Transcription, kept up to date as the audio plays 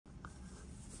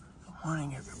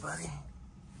Morning, everybody.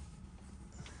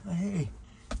 Hey,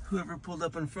 whoever pulled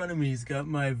up in front of me has got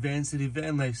my Vancity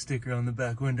Vanlife sticker on the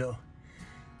back window.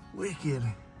 Wicked.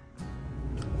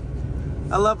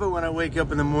 I love it when I wake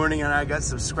up in the morning and I got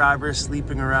subscribers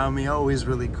sleeping around me. Always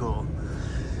really cool.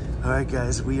 All right,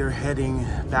 guys, we are heading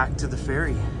back to the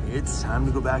ferry. It's time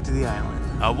to go back to the island.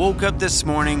 I woke up this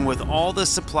morning with all the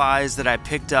supplies that I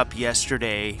picked up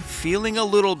yesterday, feeling a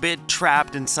little bit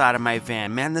trapped inside of my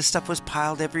van. Man, this stuff was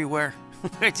piled everywhere.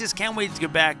 I just can't wait to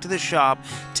get back to the shop,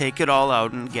 take it all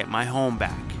out, and get my home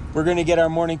back. We're gonna get our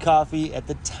morning coffee at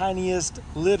the tiniest,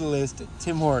 littlest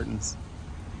Tim Hortons.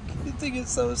 You think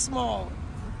it's so small.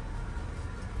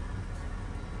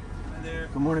 Hi there.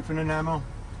 Good morning for Nanaimo.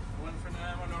 One for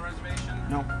Nanaimo, no reservation?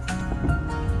 No.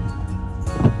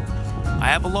 I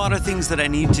have a lot of things that I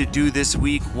need to do this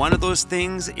week. One of those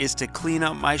things is to clean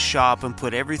up my shop and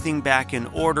put everything back in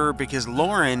order because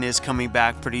Lauren is coming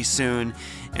back pretty soon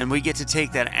and we get to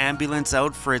take that ambulance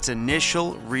out for its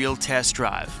initial real test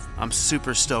drive. I'm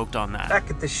super stoked on that.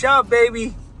 Back at the shop,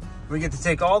 baby. We get to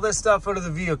take all this stuff out of the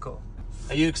vehicle.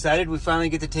 Are you excited? We finally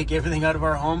get to take everything out of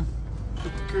our home?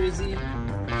 Crazy.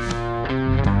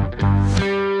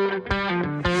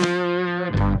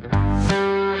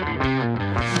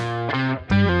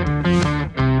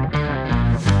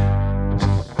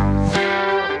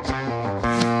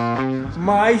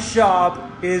 My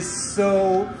shop is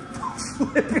so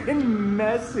flippin'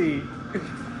 messy.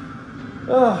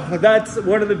 Oh, that's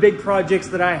one of the big projects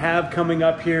that I have coming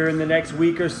up here in the next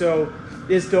week or so,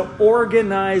 is to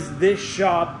organize this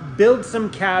shop, build some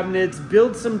cabinets,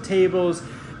 build some tables,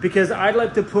 because I'd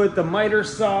like to put the miter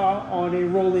saw on a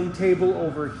rolling table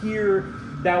over here.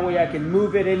 That way I can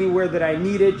move it anywhere that I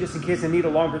need it, just in case I need a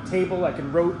longer table. I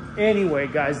can rotate. Anyway,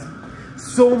 guys,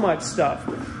 so much stuff.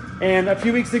 And a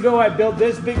few weeks ago, I built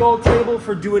this big old table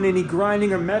for doing any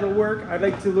grinding or metal work. I'd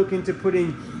like to look into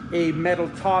putting a metal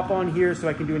top on here so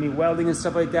I can do any welding and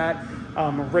stuff like that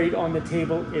right on the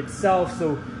table itself.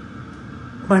 So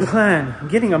my plan,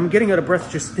 I'm getting out of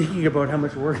breath just thinking about how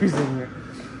much work is in here.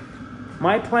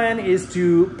 My plan is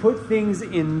to put things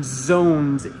in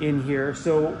zones in here.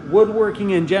 So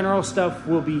woodworking and general stuff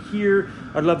will be here.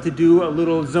 I'd love to do a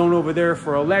little zone over there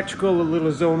for electrical, a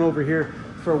little zone over here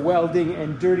for welding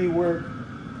and dirty work.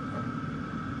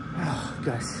 Oh,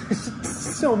 guys,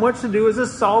 so much to do as a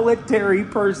solitary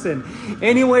person.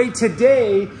 Anyway,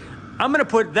 today, I'm gonna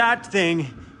put that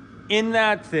thing in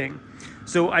that thing.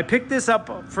 So I picked this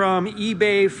up from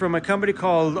eBay from a company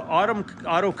called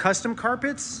Auto Custom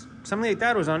Carpets. Something like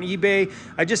that. It was on eBay.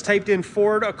 I just typed in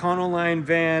Ford Econoline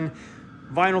van,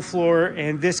 vinyl floor,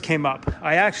 and this came up.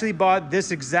 I actually bought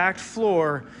this exact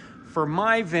floor for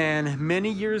my van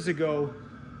many years ago.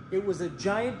 It was a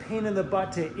giant pain in the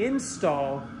butt to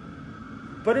install,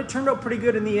 but it turned out pretty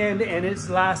good in the end, and it's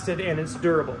lasted and it's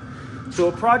durable. So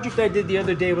a project I did the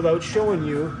other day without showing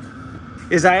you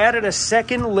is I added a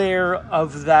second layer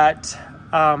of that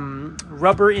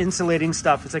rubber insulating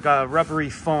stuff. It's like a rubbery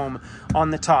foam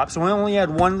on the top. So I only had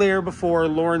one layer before.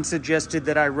 Lauren suggested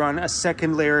that I run a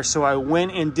second layer, so I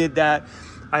went and did that.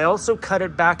 I also cut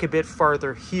it back a bit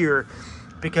farther here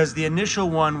because the initial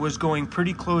one was going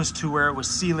pretty close to where it was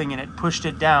sealing and it pushed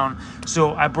it down.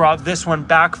 So I brought this one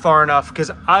back far enough because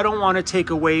I don't want to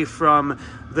take away from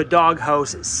the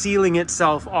doghouse sealing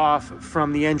itself off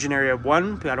from the engine area.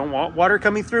 One, I don't want water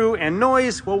coming through, and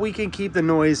noise, well, we can keep the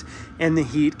noise and the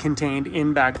heat contained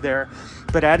in back there.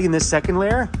 But adding this second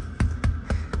layer,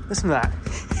 listen to that.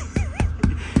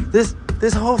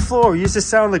 This whole floor used to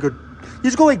sound like you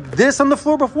used to go like this on the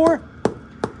floor before,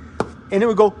 and it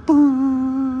would go boom.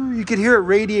 You could hear it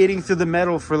radiating through the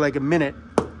metal for like a minute.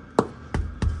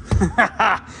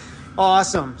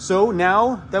 Awesome. So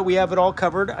now that we have it all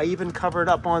covered, I even covered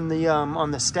up on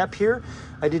the step here.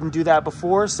 I didn't do that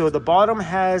before. So the bottom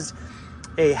has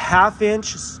a half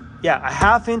inch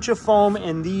of foam,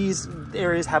 and these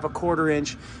areas have a 1/4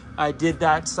 inch. I did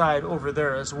that side over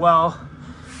there as well.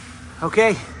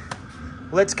 Okay,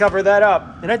 let's cover that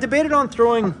up. And I debated on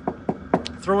throwing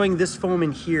this foam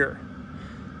in here,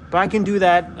 but I can do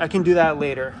that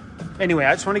later. Anyway,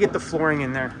 I just want to get the flooring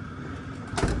in there.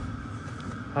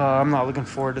 I'm not looking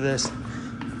forward to this.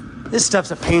 This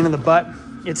stuff's a pain in the butt.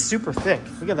 It's super thick.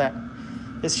 Look at that.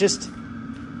 It's just,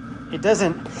 it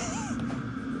doesn't,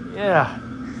 yeah.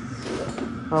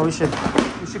 Well, we should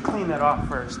clean that off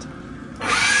first.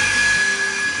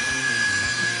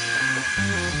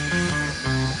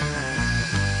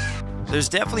 There's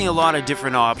definitely a lot of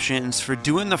different options for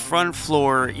doing the front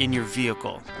floor in your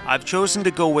vehicle. I've chosen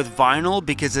to go with vinyl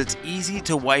because it's easy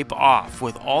to wipe off.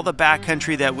 With all the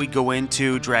backcountry that we go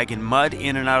into, dragging mud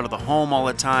in and out of the home all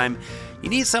the time, You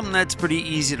need something that's pretty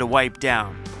easy to wipe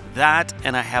down. That,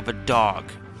 and I have a dog.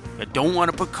 I don't want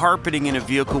to put carpeting in a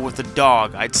vehicle with a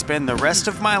dog. I'd spend the rest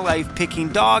of my life picking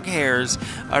dog hairs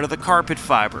out of the carpet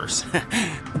fibers.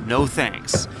 No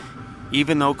thanks.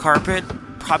 Even though carpet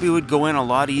probably would go in a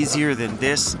lot easier than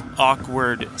this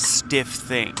awkward, stiff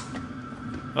thing.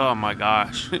 Oh my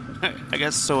gosh. I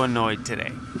got so annoyed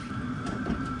today.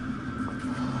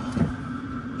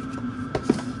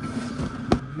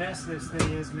 Mess this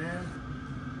thing is, man.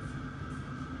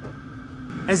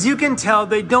 As you can tell,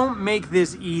 they don't make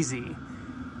this easy.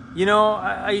 You know,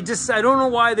 I don't know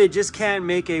why they just can't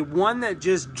make a one that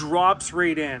just drops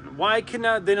right in. Why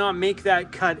cannot they not make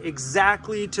that cut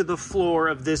exactly to the floor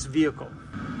of this vehicle?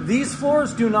 These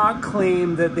floors do not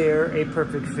claim that they're a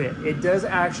perfect fit. It does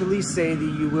actually say that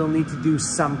you will need to do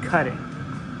some cutting.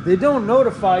 They don't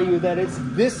notify you that it's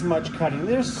this much cutting.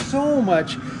 There's so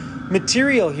much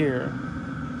material here.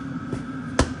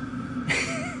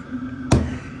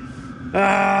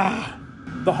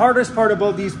 The hardest part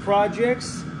about these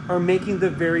projects are making the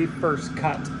very first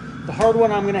cut. The hard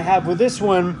one I'm gonna have with this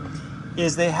one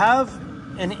is they have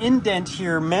an indent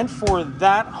here meant for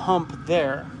that hump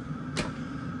there.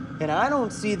 And I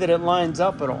don't see that it lines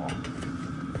up at all.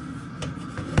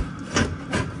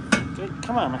 Dude,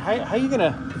 come on, how you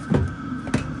gonna?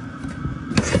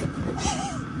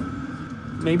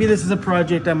 Maybe this is a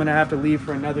project I'm gonna have to leave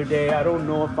for another day. I don't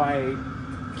know if I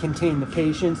contain the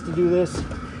patience to do this,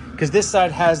 because this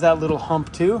side has that little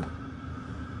hump too.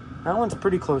 That one's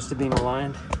pretty close to being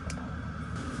aligned.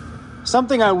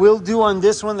 Something I will do on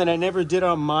this one that I never did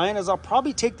on mine is I'll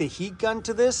probably take the heat gun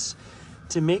to this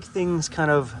to make things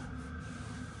kind of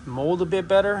mold a bit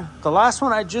better. The last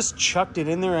one I just chucked it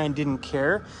in there and didn't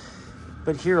care,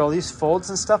 but here, all these folds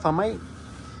and stuff, I might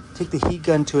take the heat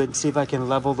gun to it and see if I can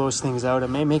level those things out. It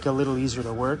may make it a little easier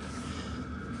to work.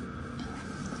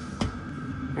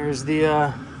 There's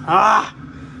the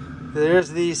there's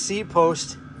the seat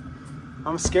post.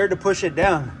 I'm scared to push it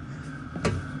down.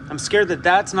 I'm scared that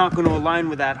that's not going to align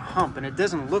with that hump, and it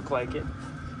doesn't look like it,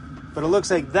 but it looks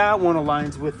like that one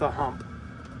aligns with the hump.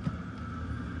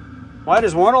 Why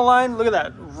does one align? Look at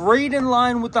that, right in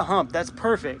line with the hump. That's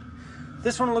perfect.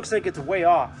 This one looks like it's way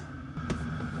off.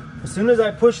 As soon as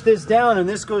I push this down and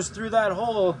this goes through that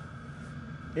hole,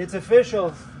 it's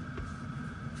official.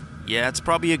 Yeah, it's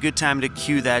probably a good time to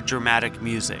cue that dramatic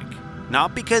music.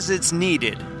 Not because it's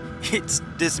needed.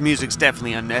 This music's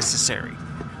definitely unnecessary.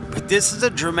 But this is a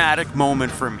dramatic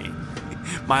moment for me.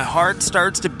 My heart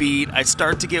starts to beat. I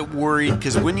start to get worried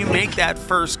because when you make that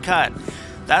first cut,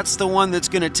 that's the one that's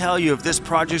going to tell you if this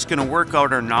project's going to work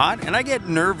out or not. And I get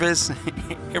nervous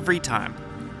every time.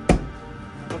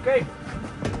 Okay,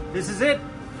 this is it.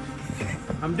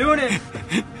 I'm doing it.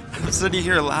 I'm sitting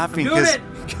here laughing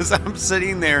because I'm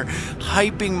sitting there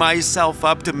hyping myself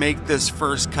up to make this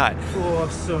first cut. Oh,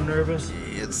 I'm so nervous.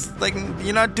 It's like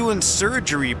you're not doing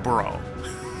surgery, bro.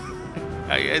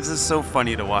 It's just so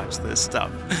funny to watch this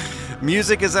stuff.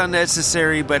 Music is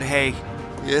unnecessary, but hey,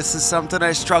 this is something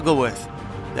I struggle with.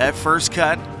 That first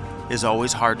cut is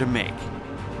always hard to make.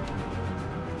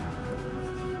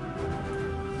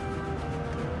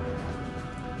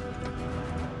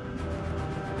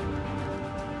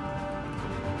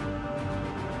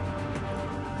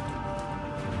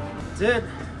 That's it.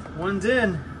 One's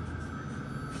in.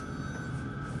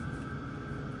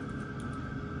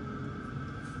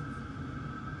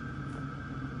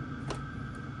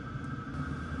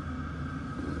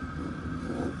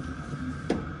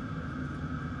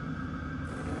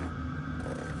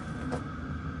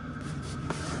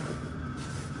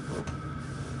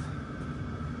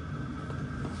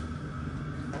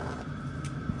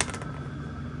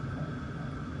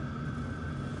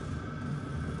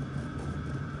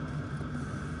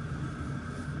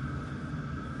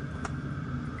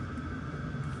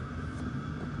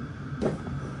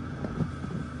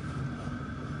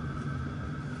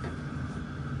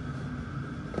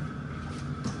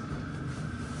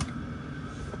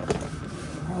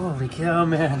 Holy cow,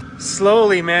 man.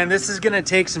 Slowly, man. This is gonna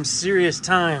take some serious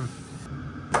time.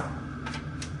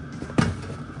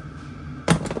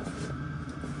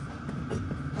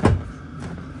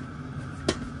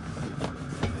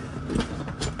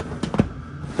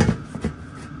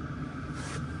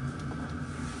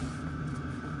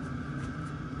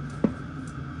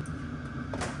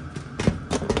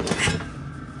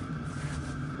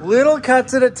 Little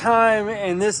cuts at a time,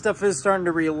 and this stuff is starting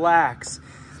to relax.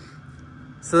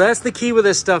 So that's the key with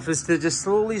this stuff, is to just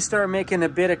slowly start making a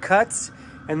bit of cuts,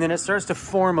 and then it starts to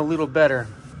form a little better.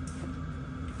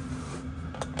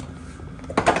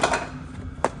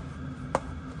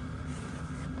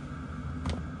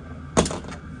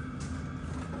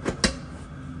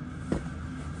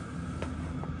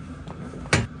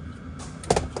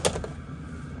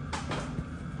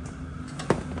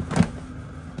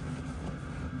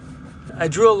 I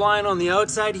drew a line on the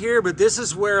outside here, but this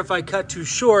is where if I cut too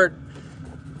short,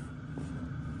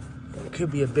 it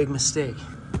could be a big mistake.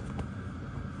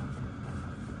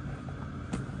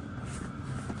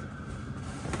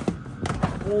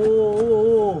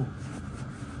 Oh.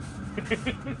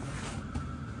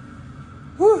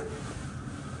 Whew.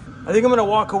 I think I'm gonna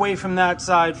walk away from that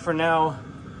side for now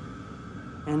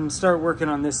and start working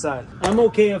on this side. I'm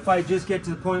okay if I just get to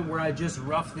the point where I just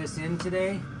rough this in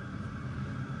today.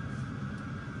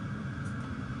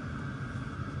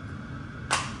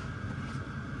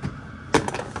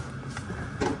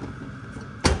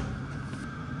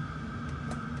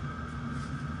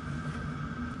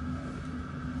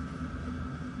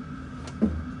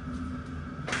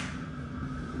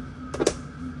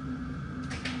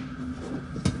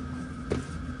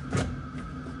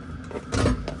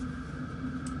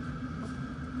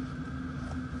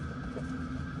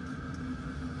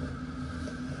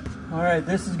 All right,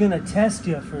 this is gonna test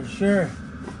you for sure.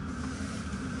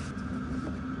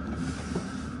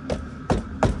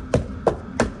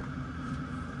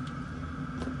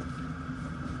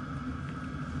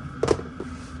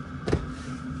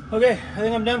 Okay, I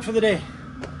think I'm done for the day.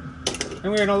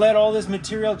 And we're gonna let all this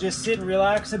material just sit and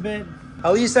relax a bit.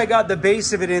 At least I got the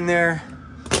base of it in there.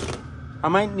 I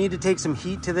might need to take some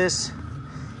heat to this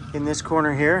in this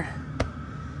corner here.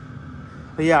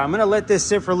 But yeah, I'm gonna let this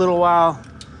sit for a little while.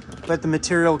 Let the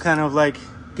material kind of like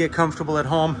get comfortable at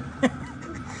home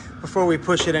before we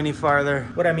push it any farther.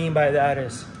 What I mean by that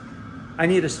is I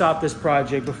need to stop this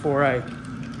project before I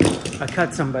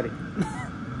cut somebody.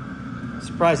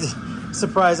 Surprised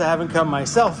I haven't cut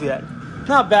myself yet.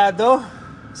 Not bad though.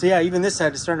 So yeah, even this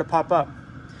side is starting to pop up.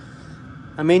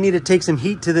 I may need to take some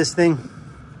heat to this thing.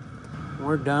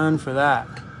 We're done for that.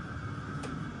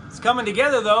 It's coming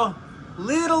together though,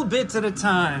 little bits at a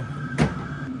time.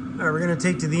 All right, we're gonna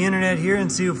take to the internet here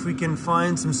and see if we can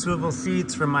find some swivel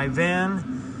seats for my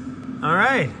van. All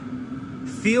right,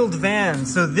 Field Van.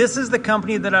 So this is the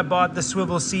company that I bought the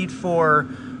swivel seat for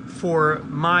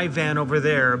my van over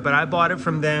there, but I bought it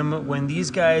from them when these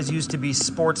guys used to be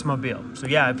Sportsmobile. So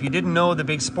yeah, if you didn't know, the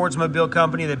big Sportsmobile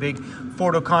company, the big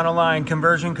Ford Econoline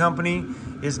conversion company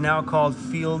is now called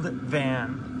Field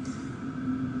Van.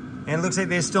 And it looks like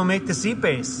they still make the seat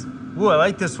base. Ooh, I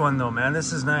like this one though, man,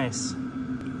 this is nice.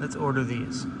 Let's order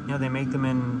these. Yeah, they make them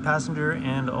in passenger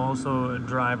and also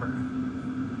driver.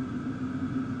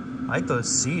 I like those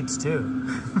seats too.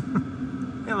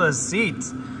 Look at those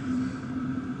seats.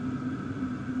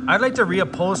 I'd like to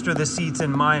reupholster the seats in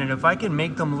mine, and if I can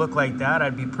make them look like that,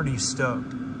 I'd be pretty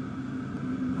stoked.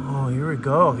 Oh, here we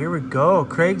go. Here we go.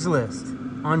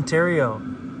 Craigslist, Ontario.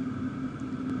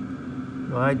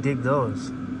 Well, I dig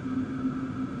those.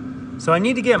 So I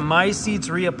need to get my seats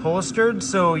reupholstered,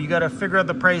 so you gotta figure out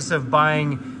the price of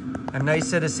buying a nice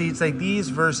set of seats like these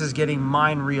versus getting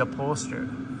mine reupholstered.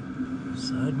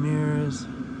 Side mirrors.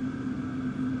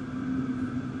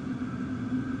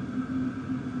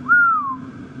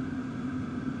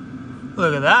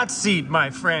 Look at that seat,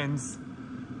 my friends.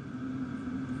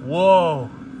 Whoa.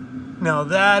 Now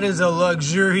that is a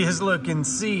luxurious looking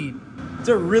seat. It's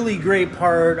a really great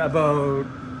part about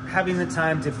having the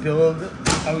time to build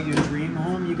out your dream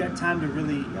home. You got time to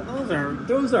really, yeah,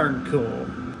 those aren't cool.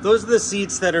 Those are the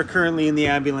seats that are currently in the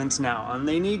ambulance now, and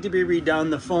they need to be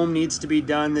redone. The foam needs to be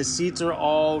done. The seats are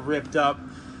all ripped up,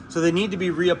 so they need to be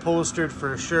reupholstered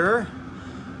for sure.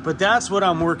 But that's what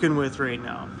I'm working with right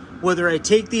now. Whether I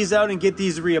take these out and get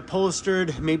these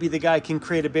reupholstered, maybe the guy can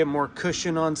create a bit more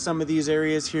cushion on some of these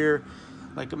areas here,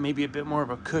 like maybe a bit more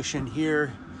of a cushion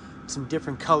here, some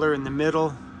different color in the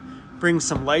middle, bring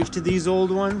some life to these old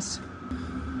ones.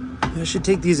 I should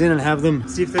take these in and have them,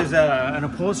 see if there's an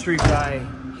upholstery guy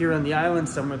here on the island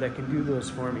somewhere that can do those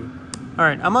for me. All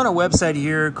right, I'm on a website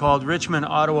here called Richmond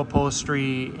Auto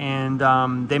Upholstery, and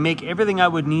they make everything I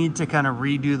would need to kind of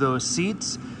redo those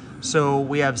seats. So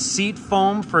we have seat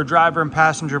foam for driver and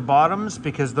passenger bottoms,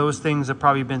 because those things have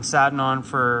probably been sat on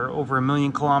for over 1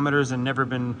 million kilometers and never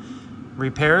been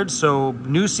repaired. So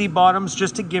new seat bottoms,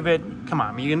 just to give it, come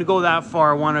on, you're gonna go that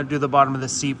far, I wanna do the bottom of the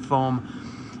seat foam.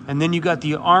 And then you got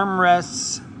the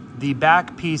armrests, the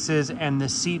back pieces, and the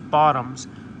seat bottoms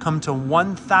come to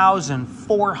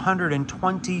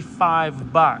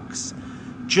 $1,425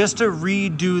 just to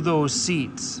redo those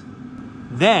seats.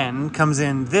 Then comes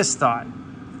in this thought.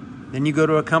 Then you go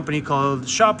to a company called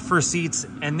Shop for Seats,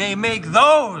 and they make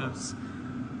those.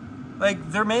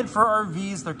 Like, they're made for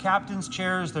RVs, they're captain's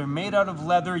chairs, they're made out of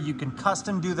leather. You can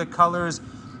custom do the colors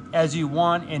as you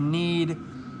want and need.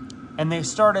 And they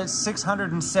start at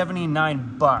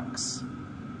 $679.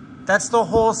 That's the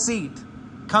whole seat.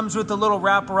 Comes with a little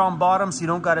wraparound bottom, so you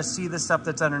don't got to see the stuff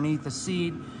that's underneath the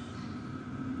seat.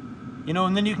 You know,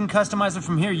 and then you can customize it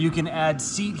from here. You can add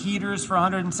seat heaters for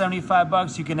 175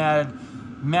 bucks. You can add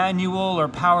manual or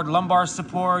powered lumbar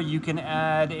support. You can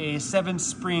add a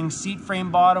 7-spring seat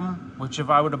frame bottom, which if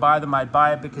I were to buy them, I'd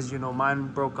buy it because, you know, mine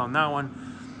broke on that one.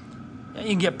 You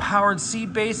can get powered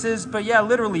seat bases, but yeah,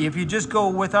 literally, if you just go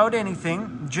without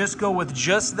anything, just go with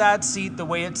just that seat the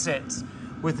way it sits,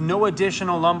 with no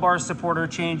additional lumbar supporter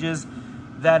changes,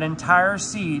 that entire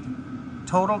seat,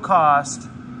 total cost,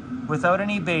 without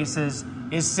any bases,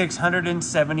 is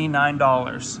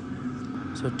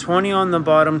 $679. So 20 on the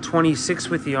bottom, 26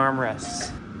 with the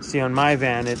armrests. See, on my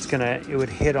van, it would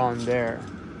hit on there.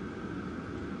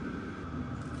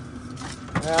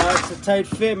 It's a tight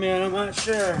fit, man, I'm not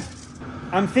sure.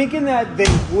 I'm thinking that they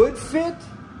would fit.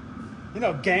 You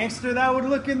know, gangster that would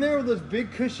look in there with those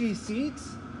big cushy seats.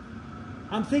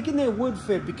 I'm thinking they would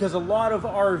fit because a lot of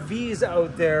RVs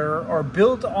out there are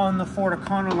built on the Ford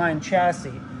Econoline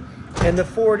chassis. And the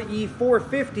Ford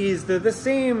E450s, they're the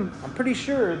same, I'm pretty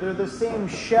sure, they're the same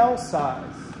shell size.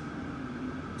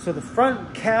 So the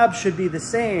front cab should be the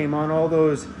same on all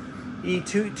those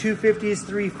E250s,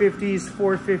 350s,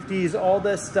 450s, all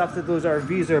that stuff that those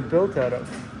RVs are built out of.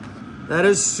 That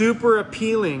is super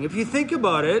appealing. If you think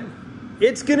about it,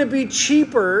 it's gonna be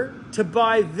cheaper to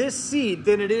buy this seat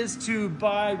than it is to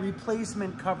buy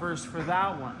replacement covers for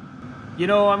that one. You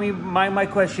know, I mean, my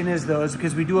question is though, is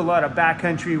because we do a lot of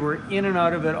backcountry, we're in and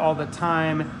out of it all the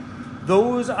time.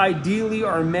 Those ideally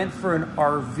are meant for an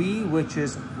RV, which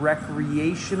is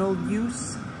recreational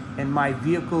use, and my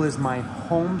vehicle is my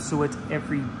home, so it's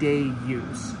everyday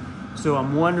use. So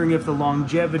I'm wondering if the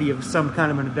longevity of some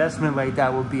kind of investment like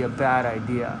that would be a bad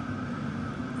idea.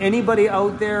 Anybody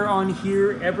out there on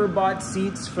here ever bought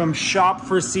seats from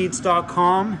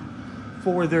shopforseats.com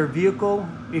for their vehicle?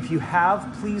 If you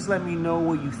have, please let me know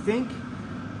what you think,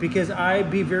 because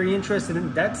I'd be very interested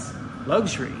in, that's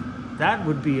luxury. That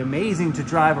would be amazing to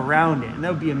drive around in. That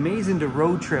would be amazing to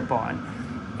road trip on.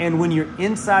 And when you're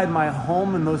inside my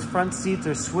home and those front seats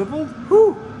are swiveled,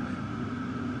 whew,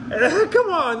 come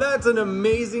on, that's an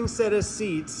amazing set of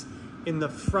seats in the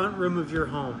front room of your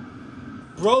home.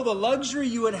 Bro, the luxury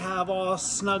you would have all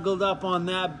snuggled up on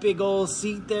that big old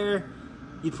seat there,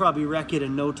 you'd probably wreck it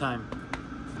in no time.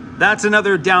 That's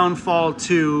another downfall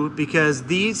too, because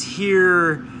these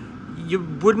here, you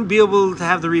wouldn't be able to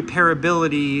have the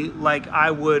repairability like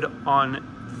I would on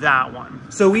that one.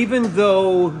 So even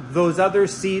though those other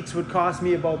seats would cost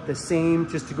me about the same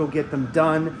just to go get them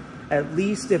done, at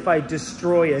least if I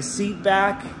destroy a seat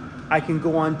back, I can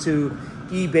go onto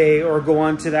eBay or go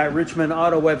onto that Richmond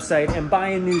Auto website and buy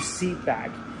a new seat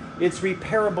back. It's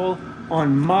repairable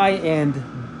on my end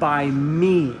by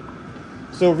me.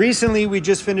 So recently we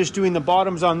just finished doing the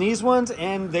bottoms on these ones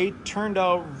and they turned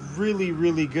out really,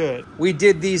 really good. We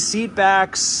did these seat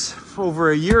backs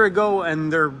over a year ago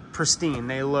and they're pristine.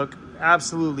 They look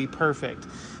absolutely perfect.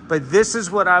 But this is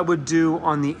what I would do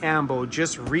on the Ambo,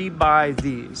 just rebuy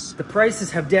these. The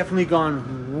prices have definitely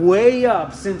gone way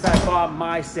up since I bought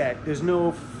my set. There's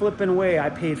no flipping way I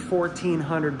paid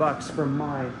 1,400 bucks for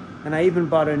mine. And I even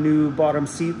bought a new bottom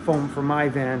seat foam for my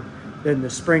van. Then the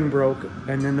spring broke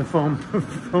and then the foam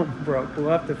broke. We'll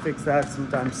have to fix that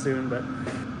sometime soon, but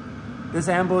this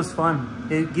Ambo is fun.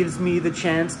 It gives me the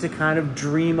chance to kind of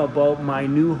dream about my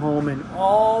new home and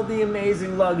all the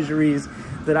amazing luxuries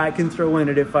that I can throw in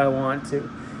it if I want to.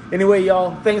 Anyway,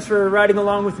 y'all, thanks for riding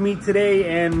along with me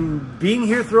today and being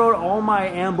here throughout all my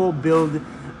Ambo build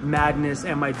madness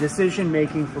and my decision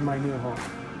making for my new home.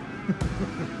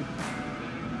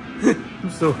 I'm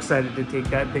so excited to take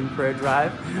that thing for a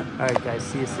drive. All right, guys,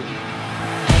 see you soon.